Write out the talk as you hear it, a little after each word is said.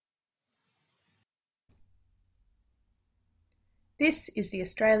This is the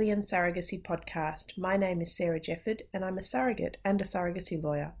Australian Surrogacy Podcast. My name is Sarah-Jayne and I'm a surrogate and a surrogacy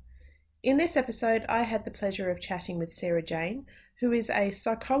lawyer. In this episode, I had the pleasure of chatting with Sarah-Jayne, who is a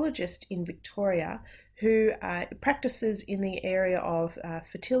psychologist in Victoria who practices in the area of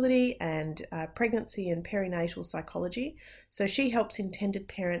fertility and pregnancy and perinatal psychology. So she helps intended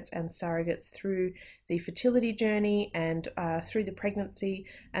parents and surrogates through the fertility journey and through the pregnancy,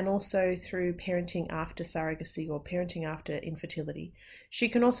 and also through parenting after surrogacy or parenting after infertility. She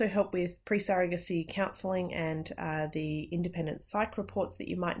can also help with pre-surrogacy counselling and the independent psych reports that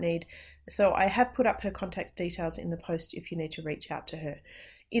you might need. So I have put up her contact details in the post if you need to reach out to her.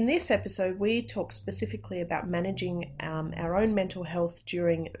 In this episode, we talk specifically about managing our own mental health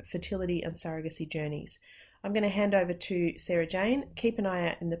during fertility and surrogacy journeys. I'm going to hand over to Sarah-Jayne. Keep an eye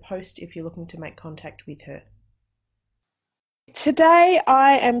out in the post if you're looking to make contact with her. Today,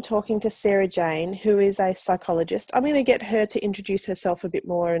 I am talking to Sarah-Jayne, who is a psychologist. I'm going to get her to introduce herself a bit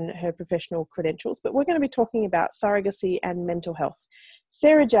more and her professional credentials, but we're going to be talking about surrogacy and mental health.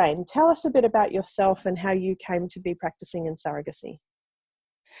 Sarah-Jayne, tell us a bit about yourself and how you came to be practicing in surrogacy.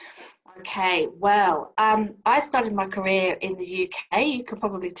 Okay, well, I started my career in the UK, you could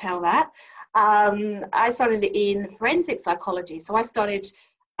probably tell that. I started in forensic psychology, so I started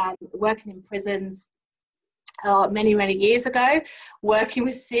working in prisons many, many years ago, working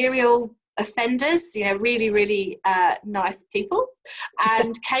with serial offenders, really nice people,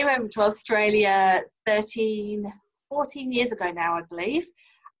 and came over to Australia 14 years ago now, I believe,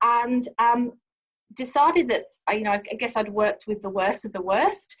 and decided that, I guess I'd worked with the worst of the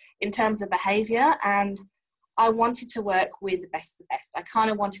worst in terms of behaviour, and I wanted to work with the best of the best. I kind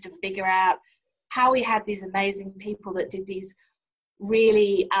of wanted to figure out how we had these amazing people that did these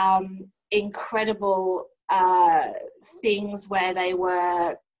really incredible things where they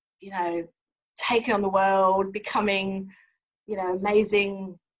were, taking on the world, becoming,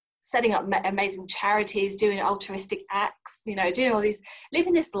 amazing, setting up amazing charities, doing altruistic acts, doing all these,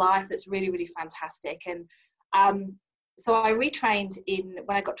 living this life that's really, really fantastic. And so I retrained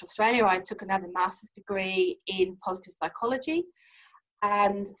when I got to Australia, I took another master's degree in positive psychology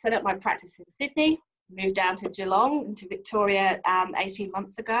and set up my practice in Sydney, moved down to Geelong into Victoria 18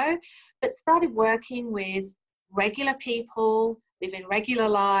 months ago, but started working with regular people, living regular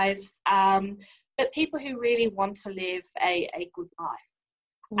lives, but people who really want to live a good life.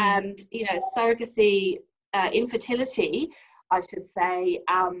 And, surrogacy, infertility, I should say,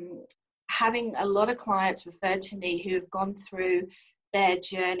 having a lot of clients referred to me who have gone through their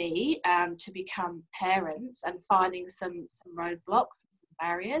journey to become parents and finding some roadblocks and some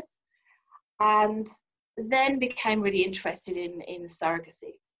barriers, and then became really interested in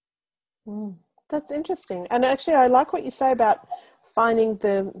surrogacy. That's interesting. And actually, I like what you say about finding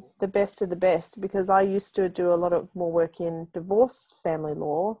the best of the best, because I used to do a lot of more work in divorce family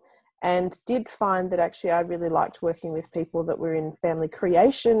law and did find that actually I really liked working with people that were in family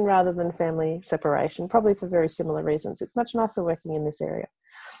creation rather than family separation, probably for very similar reasons. It's much nicer working in this area.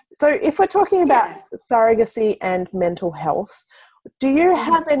 So if we're talking about surrogacy and mental health, do you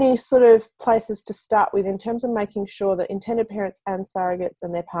have any sort of places to start with in terms of making sure that intended parents and surrogates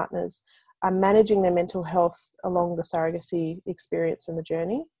and their partners are managing their mental health along the surrogacy experience and the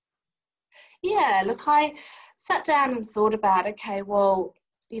journey? Yeah, look, I sat down and thought about, okay, well,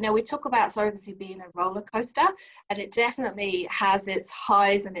 we talk about surrogacy being a roller coaster, and it definitely has its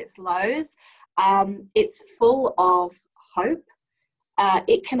highs and its lows. It's full of hope.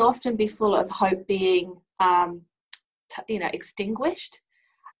 It can often be full of hope being, extinguished.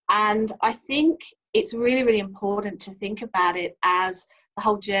 And I think it's really, really important to think about it as the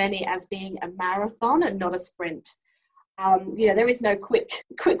whole journey as being a marathon and not a sprint. There is no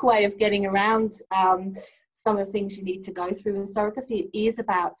quick way of getting around some of the things you need to go through in surrogacy. It is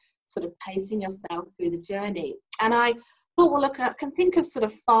about sort of pacing yourself through the journey. And I thought, well, look, I can think of sort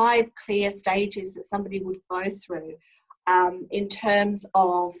of 5 clear stages that somebody would go through in terms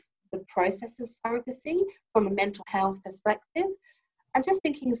of the process of surrogacy from a mental health perspective. And just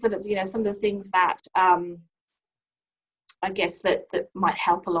thinking sort of, some of the things that I guess that might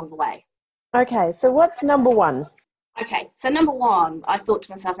help along the way. Okay, so what's number 1? Okay, so number 1, I thought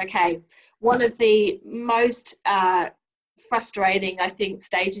to myself, okay, one of the most frustrating, I think,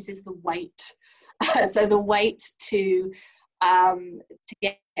 stages is the wait. So the wait to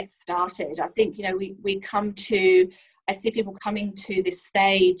get started. I think, I see people coming to this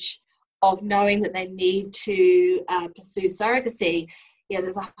stage of knowing that they need to pursue surrogacy.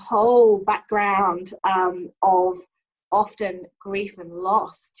 There's a whole background of often grief and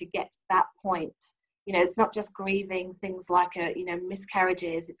loss to get to that point. It's not just grieving things like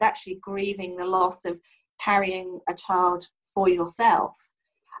miscarriages. It's actually grieving the loss of carrying a child for yourself.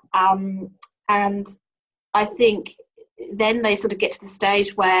 And I think then they sort of get to the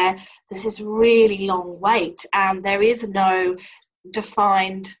stage where there's this really long wait and there is no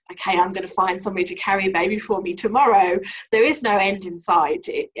defined, okay, I'm going to find somebody to carry a baby for me tomorrow. There is no end in sight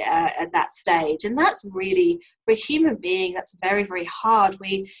at that stage. And that's really, for a human being, that's very, very hard.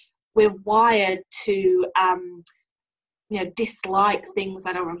 We're wired to dislike things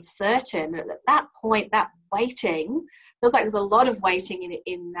that are uncertain. And at that point, that waiting feels like there's a lot of waiting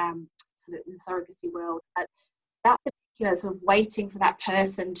in sort of in the surrogacy world. But that particular sort of waiting for that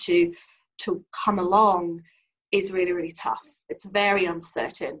person to come along is really, really tough. It's very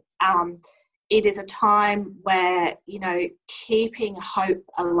uncertain. It is a time where, keeping hope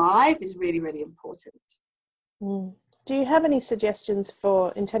alive is really, really important. Mm. Do you have any suggestions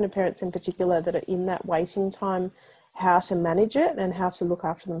for intended parents in particular that are in that waiting time, how to manage it and how to look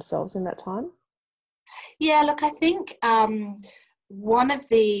after themselves in that time? Yeah, look, I think one of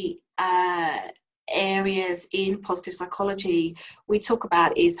the areas in positive psychology we talk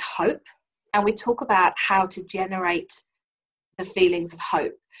about is hope, and we talk about how to generate the feelings of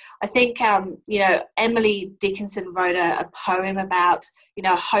hope. I think, Emily Dickinson wrote a poem about,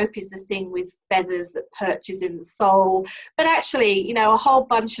 hope is the thing with feathers that perches in the soul. But actually, a whole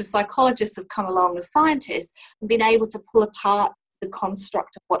bunch of psychologists have come along as scientists and been able to pull apart the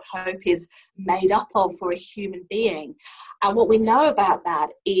construct of what hope is made up of for a human being. And what we know about that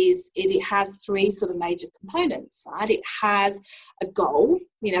is it has three sort of major components, right? It has a goal,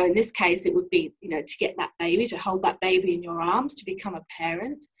 in this case it would be, to get that baby, to hold that baby in your arms, to become a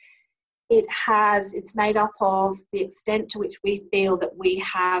parent. It's made up of the extent to which we feel that we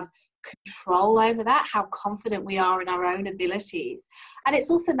have control over that, how confident we are in our own abilities. And it's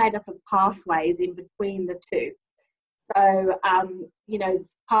also made up of pathways in between the two. So,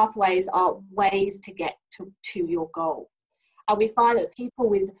 pathways are ways to get to your goal. And we find that people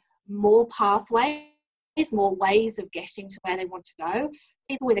with more pathways, more ways of getting to where they want to go,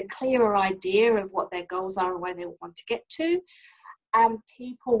 people with a clearer idea of what their goals are and where they want to get to, and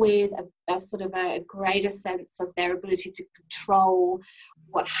people with a sort of a greater sense of their ability to control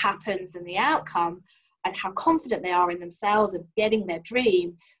what happens and the outcome and how confident they are in themselves of getting their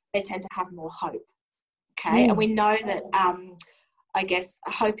dream, they tend to have more hope. Okay, and we know that I guess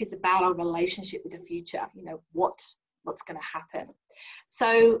hope is about our relationship with the future, what's going to happen.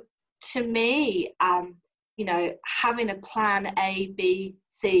 So to me, having a plan A, B,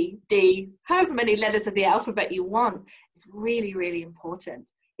 C, D, however many letters of the alphabet you want is really, really important.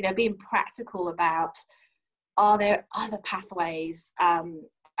 Being practical about, are there other pathways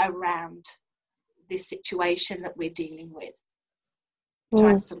around this situation that we're dealing with?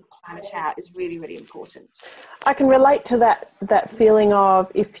 Trying to sort of plan it out is really, really important. I can relate to that feeling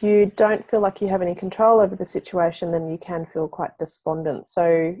of, if you don't feel like you have any control over the situation, then you can feel quite despondent.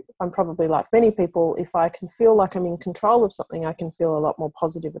 So I'm probably like many people, if I can feel like I'm in control of something, I can feel a lot more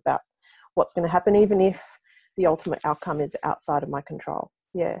positive about what's going to happen, even if the ultimate outcome is outside of my control.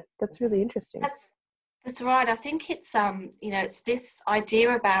 Yeah, that's really interesting. That's right. I think it's it's this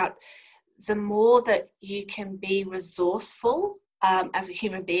idea about the more that you can be resourceful as a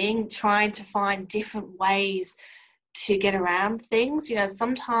human being, trying to find different ways to get around things.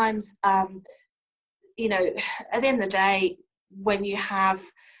 Sometimes, at the end of the day, when you have,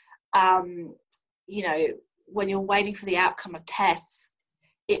 when you're waiting for the outcome of tests,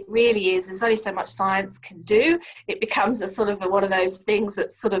 it really is, there's only so much science can do. It becomes a sort of one of those things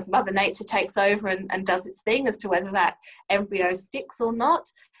that sort of Mother Nature takes over and does its thing as to whether that embryo sticks or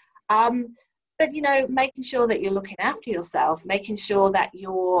not. But, making sure that you're looking after yourself, making sure that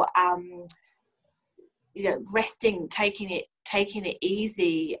you're, resting, taking it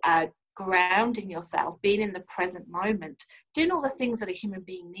easy, grounding yourself, being in the present moment, doing all the things that a human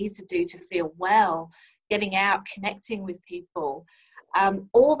being needs to do to feel well, getting out, connecting with people,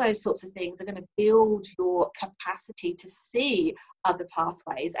 all those sorts of things are going to build your capacity to see other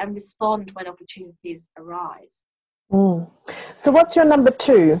pathways and respond when opportunities arise. So what's your number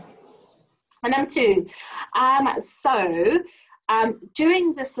 2? And number 2,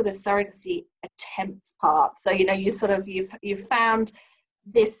 doing the sort of surrogacy attempts part. So, you've found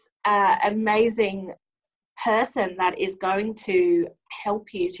this amazing person that is going to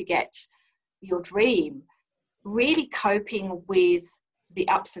help you to get your dream, really coping with the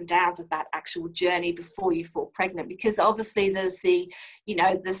ups and downs of that actual journey before you fall pregnant. Because obviously there's the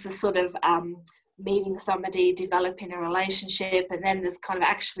sort of meeting somebody, developing a relationship, and then there's kind of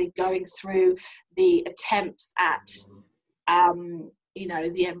actually going through the attempts at,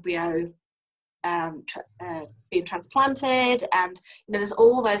 the embryo being transplanted, and there's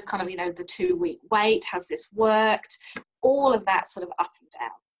all those kind of the 2-week wait, has this worked, all of that sort of up and down.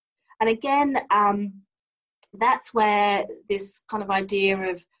 And again, that's where this kind of idea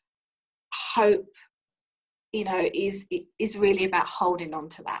of hope is really about holding on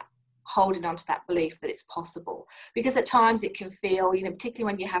to that belief that it's possible, because at times it can feel, particularly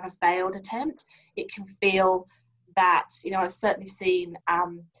when you have a failed attempt, it can feel that I've certainly seen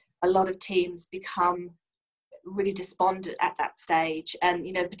a lot of teams become really despondent at that stage, and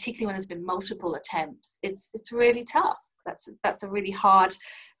particularly when there's been multiple attempts, it's really tough. That's a really hard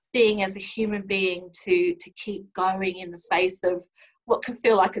thing as a human being to keep going in the face of what can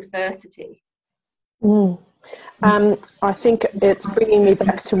feel like adversity. I think it's bringing me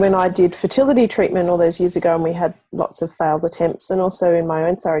back to when I did fertility treatment all those years ago, and we had lots of failed attempts, and also in my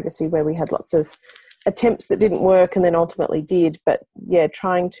own surrogacy where we had lots of attempts that didn't work and then ultimately did. But yeah,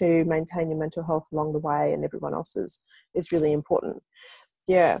 trying to maintain your mental health along the way and everyone else's is really important.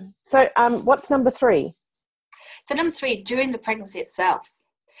 Yeah. So what's number 3? So number 3, during the pregnancy itself.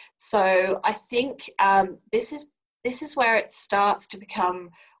 So I think this is where it starts to become,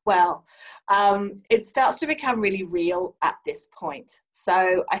 it starts to become really real at this point.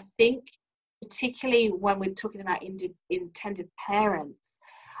 So I think particularly when we're talking about intended parents,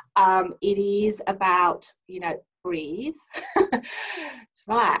 it is about, breathe,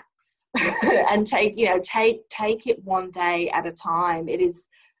 relax, and take it one day at a time. It is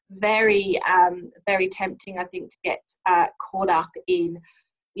very, very tempting, I think, to get caught up in,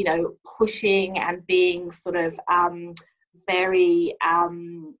 pushing and being sort of very,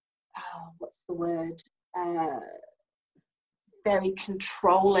 what's the word? Very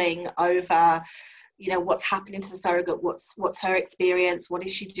controlling over, what's happening to the surrogate, what's her experience, what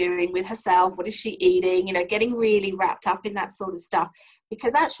is she doing with herself, what is she eating, getting really wrapped up in that sort of stuff,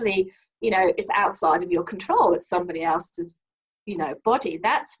 because actually, it's outside of your control. It's somebody else's, body.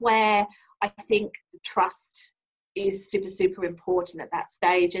 That's where I think the trust is super, super important at that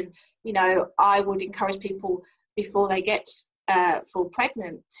stage. And, I would encourage people before they get fall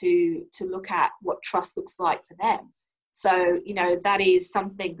pregnant to look at what trust looks like for them. So, that is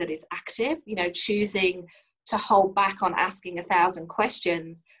something that is active, choosing to hold back on asking 1,000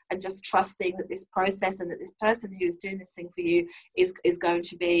 questions and just trusting that this process and that this person who is doing this thing for you is going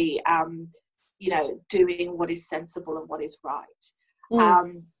to be, doing what is sensible and what is right.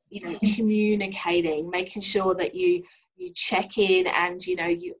 Communicating, making sure that you check in and,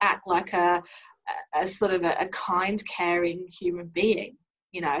 you act like a sort of a kind, caring human being,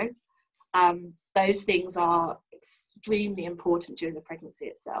 those things are extremely important during the pregnancy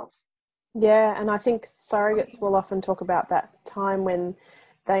itself. Yeah, and I think surrogates will often talk about that time when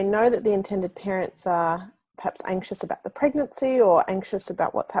they know that the intended parents are perhaps anxious about the pregnancy or anxious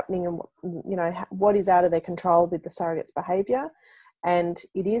about what's happening and what is out of their control with the surrogate's behaviour. And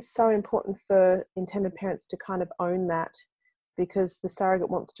it is so important for intended parents to kind of own that, because the surrogate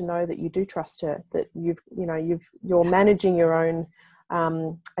wants to know that you do trust her, that you're managing your own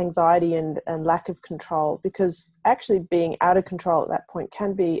anxiety and lack of control, because actually being out of control at that point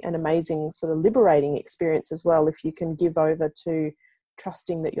can be an amazing sort of liberating experience as well, if you can give over to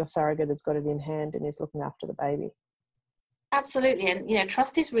trusting that your surrogate has got it in hand and is looking after the baby. Absolutely. And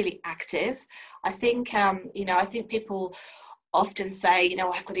trust is really active. I think I think people often say,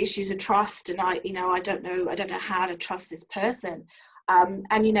 I've got issues with trust, and I don't know how to trust this person, and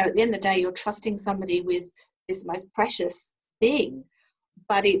at the end of the day, you're trusting somebody with this most precious thing.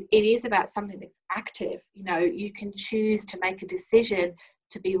 But it is about something that's active. You can choose to make a decision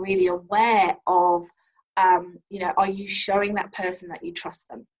to be really aware of, are you showing that person that you trust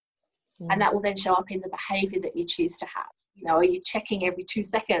them? And that will then show up in the behaviour that you choose to have. Are you checking every 2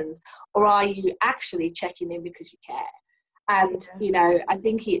 seconds, or are you actually checking in because you care? And, I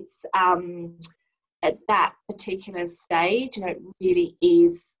think it's at that particular stage, it really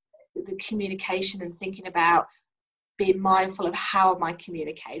is the communication and thinking about being mindful of how am I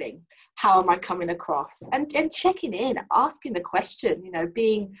communicating? How am I coming across? And checking in, asking the question,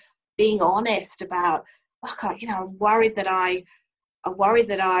 being honest about, I'm worried that I'm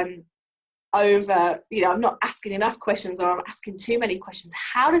over, I'm not asking enough questions, or I'm asking too many questions.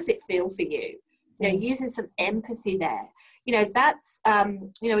 How does it feel for you? Using some empathy there. That's,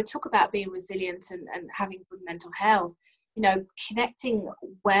 we talk about being resilient and having good mental health. Connecting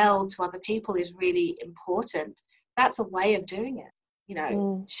well to other people is really important. That's a way of doing it,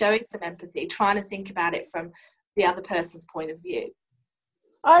 showing some empathy, trying to think about it from the other person's point of view.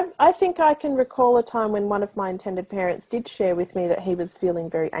 I think I can recall a time when one of my intended parents did share with me that he was feeling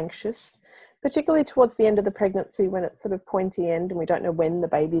very anxious particularly towards the end of the pregnancy when it's sort of pointy end and we don't know when the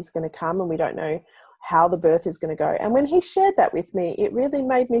baby's going to come and we don't know how the birth is going to go. And when he shared that with me, it really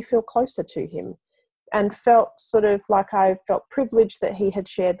made me feel closer to him and felt sort of like I felt privileged that he had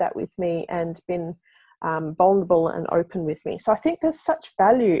shared that with me and been vulnerable and open with me. So I think there's such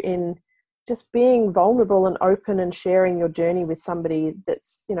value in just being vulnerable and open and sharing your journey with somebody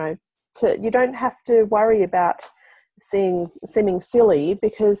that's, you know, you don't have to worry about seeming silly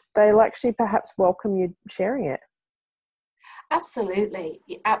because they'll actually perhaps welcome you sharing it. Absolutely.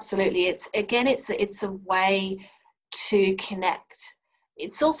 It's a way to connect.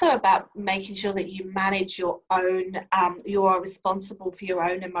 It's also about making sure that you manage your own, you are responsible for your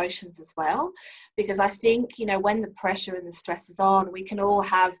own emotions as well. Because I think, you know, when the pressure and the stress is on, we can all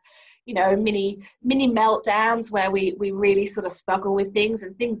have, you know, mini meltdowns where we really sort of struggle with things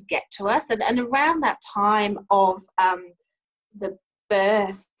and things get to us. And around that time of the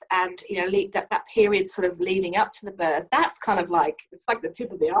birth and, you know, that period sort of leading up to the birth, that's kind of like, it's like the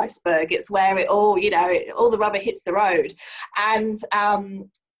tip of the iceberg. It's where it all, you know, all the rubber hits the road. And,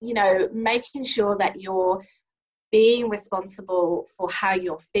 you know, making sure that you're being responsible for how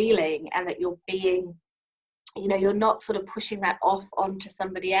you're feeling and that you're being, you know, you're not sort of pushing that off onto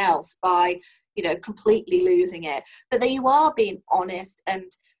somebody else by, you know, completely losing it, but that you are being honest. And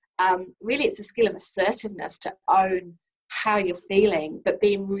really it's a skill of assertiveness to own how you're feeling, but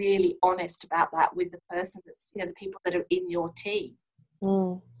being really honest about that with the person that's, you know, the people that are in your team.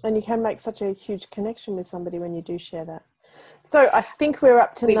 And you can make such a huge connection with somebody when you do share that. So I think we're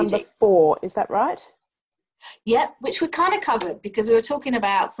up to really number deep. 4, is that right? Yeah, which we kind of covered because we were talking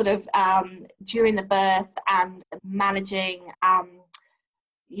about sort of during the birth and managing,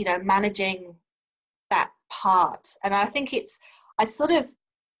 you know, managing that part. And I think it sort of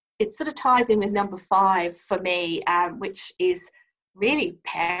ties in with number 5 for me, which is really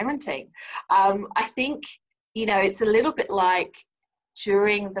parenting. I think, you know, it's a little bit like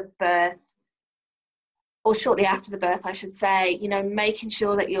during the birth, or shortly after the birth, I should say, you know, making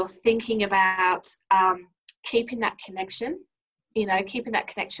sure that you're thinking about keeping that connection, you know, keeping that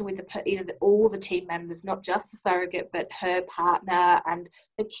connection with all the team members, not just the surrogate, but her partner and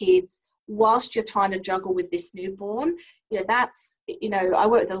the kids, whilst you're trying to juggle with this newborn. You know, that's, you know, I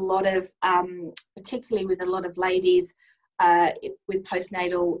work with a lot of, particularly with a lot of ladies with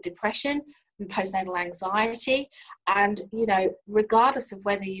postnatal depression and postnatal anxiety. And, you know, regardless of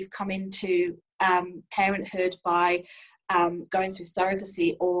whether you've come into parenthood by going through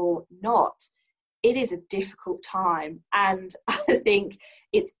surrogacy or not, it is a difficult time. And I think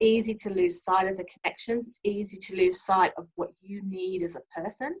it's easy to lose sight of the connections. It's easy to lose sight of what you need as a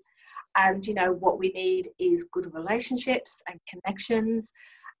person. And, you know, what we need is good relationships and connections.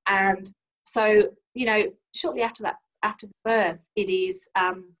 And so, you know, shortly after the birth, it is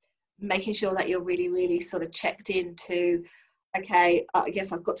making sure that you're really, really sort of checked into, okay, I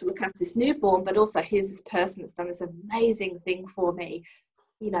guess I've got to look after this newborn, but also here's this person that's done this amazing thing for me.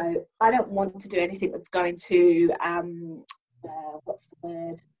 You know, I don't want to do anything that's going to,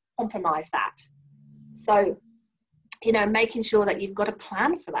 compromise that. So, you know, making sure that you've got a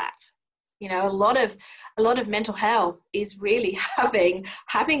plan for that. You know, a lot of mental health is really having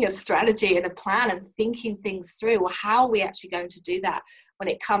a strategy and a plan and thinking things through. Well, how are we actually going to do that when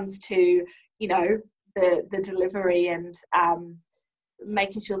it comes to, you know, the delivery, and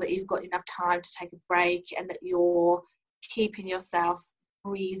making sure that you've got enough time to take a break and that you're keeping yourself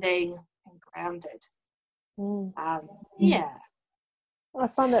breathing and grounded. Yeah. I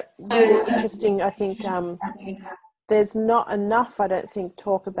find that really interesting. I think there's not enough, I don't think,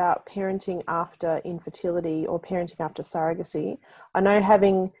 talk about parenting after infertility or parenting after surrogacy. I know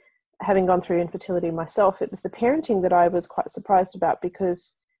having gone through infertility myself, it was the parenting that I was quite surprised about,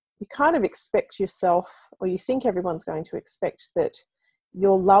 because you kind of expect yourself, or you think everyone's going to expect that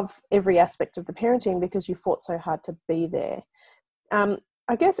you'll love every aspect of the parenting because you fought so hard to be there.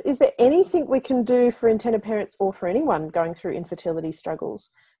 I guess, is there anything we can do for intended parents or for anyone going through infertility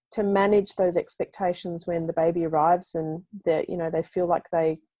struggles to manage those expectations when the baby arrives and that, you know, they feel like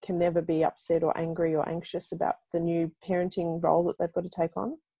they can never be upset or angry or anxious about the new parenting role that they've got to take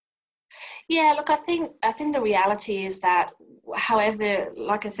on? Yeah, look, I think the reality is that however,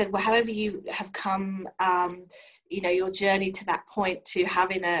 like I said, however you have come, you know, your journey to that point to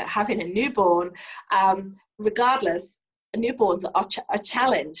having a newborn, regardless, newborns are a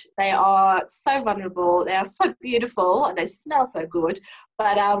challenge. They are so vulnerable, they are so beautiful, and they smell so good,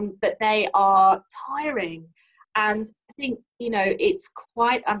 but they are tiring. And I think, you know, it's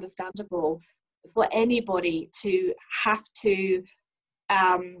quite understandable for anybody to have to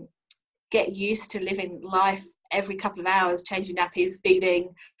get used to living life every couple of hours, changing nappies,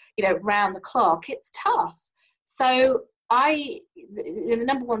 feeding, round the clock, it's tough. So the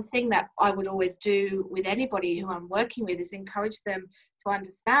number one thing that I would always do with anybody who I'm working with is encourage them to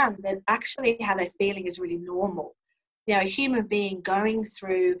understand that actually how they're feeling is really normal. A human being going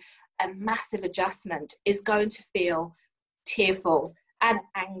through a massive adjustment is going to feel tearful and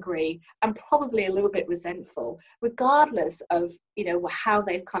angry and probably a little bit resentful, regardless of, how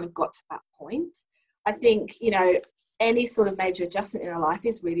they've kind of got to that point. I think, any sort of major adjustment in our life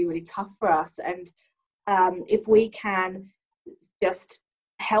is really, really tough for us. And if we can just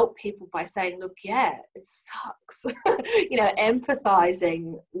help people by saying, look, yeah, it sucks,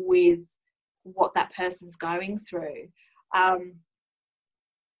 empathizing with what that person's going through.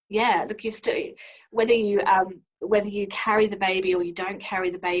 Look, you still, whether you carry the baby or you don't carry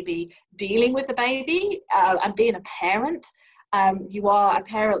the baby, dealing with the baby and being a parent, you are a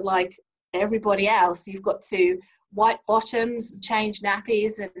parent like everybody else. You've got to wipe bottoms, change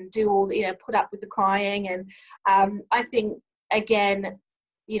nappies, and do all the, put up with the crying. And I think, again,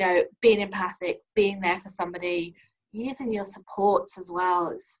 being empathic, being there for somebody, using your supports as well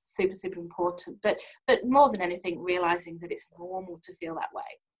is super, super important. But more than anything, realizing that it's normal to feel that way.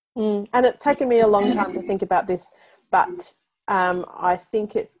 And it's taken me a long time to think about this, but I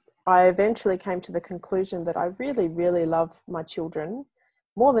eventually came to the conclusion that I really, really love my children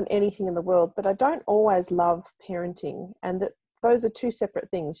more than anything in the world, but I don't always love parenting, and that those are two separate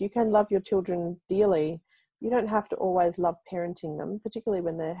things. You can love your children dearly. You don't have to always love parenting them, particularly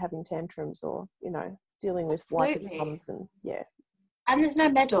when they're having tantrums or, dealing with white mums and And there's no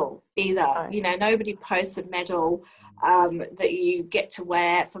medal either. No. Nobody posts a medal that you get to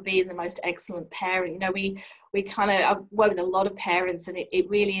wear for being the most excellent parent. We kind of work with a lot of parents, and it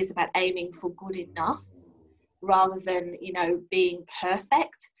really is about aiming for good enough rather than, being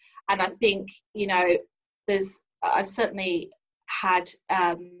perfect. And I think, I've certainly had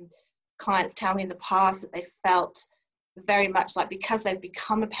clients tell me in the past that they felt very much like, because they've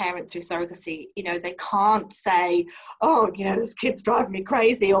become a parent through surrogacy, they can't say, oh, this kid's driving me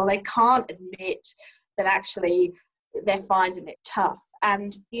crazy, or they can't admit that actually they're finding it tough.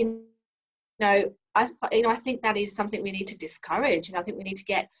 And I think that is something we need to discourage, and I think we need to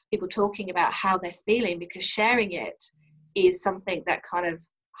get people talking about how they're feeling, because sharing it is something that kind of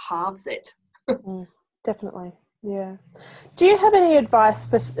halves it. Definitely. Yeah. Do you have any advice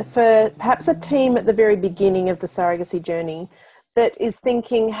for perhaps a team at the very beginning of the surrogacy journey that is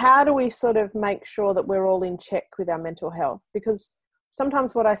thinking, how do we sort of make sure that we're all in check with our mental health? Because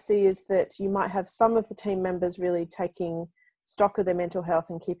sometimes what I see is that you might have some of the team members really taking stock of their mental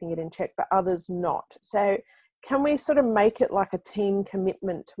health and keeping it in check, but others not. So can we sort of make it like a team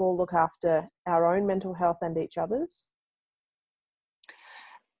commitment to all look after our own mental health and each other's?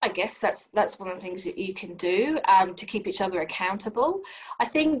 I guess that's one of the things that you can do to keep each other accountable. I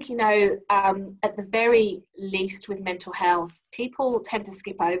think, at the very least with mental health, people tend to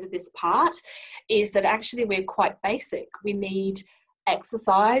skip over this part, is that actually we're quite basic. We need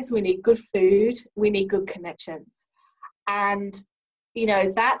exercise, we need good food, we need good connections. And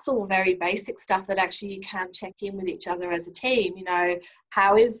that's all very basic stuff that actually you can check in with each other as a team.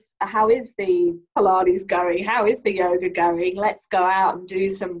 How is the Pilates going? How is the yoga going? Let's go out and do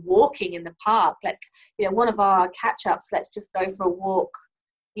some walking in the park. Let's, one of our catch-ups, let's just go for a walk,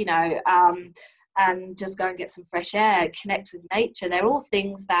 and just go and get some fresh air, connect with nature. They're all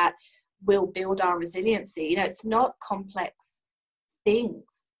things that will build our resiliency. It's not complex things.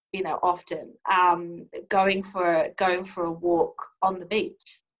 Often going for a walk on the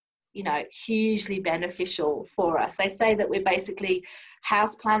beach, hugely beneficial for us. They say that we're basically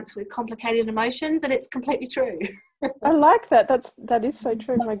houseplants with complicated emotions, and it's completely true. I like that. That is so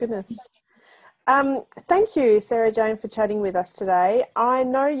true. My goodness. Thank you, Sarah-Jayne, for chatting with us today. I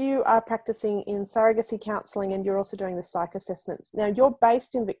know you are practicing in surrogacy counselling, and you're also doing the psych assessments. Now, you're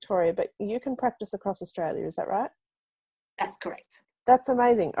based in Victoria, but you can practice across Australia. Is that right? That's correct. That's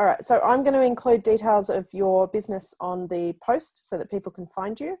amazing. All right. So I'm going to include details of your business on the post so that people can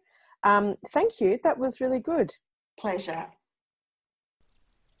find you. Thank you. That was really good. Pleasure.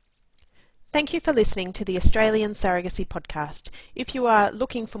 Thank you for listening to the Australian Surrogacy Podcast. If you are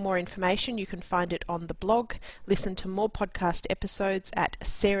looking for more information, you can find it on the blog. Listen to more podcast episodes at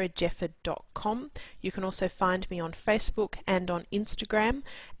sarahjefford.com. You can also find me on Facebook and on Instagram.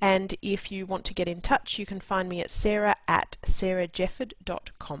 And if you want to get in touch, you can find me at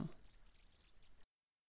sarah@sarahjefford.com.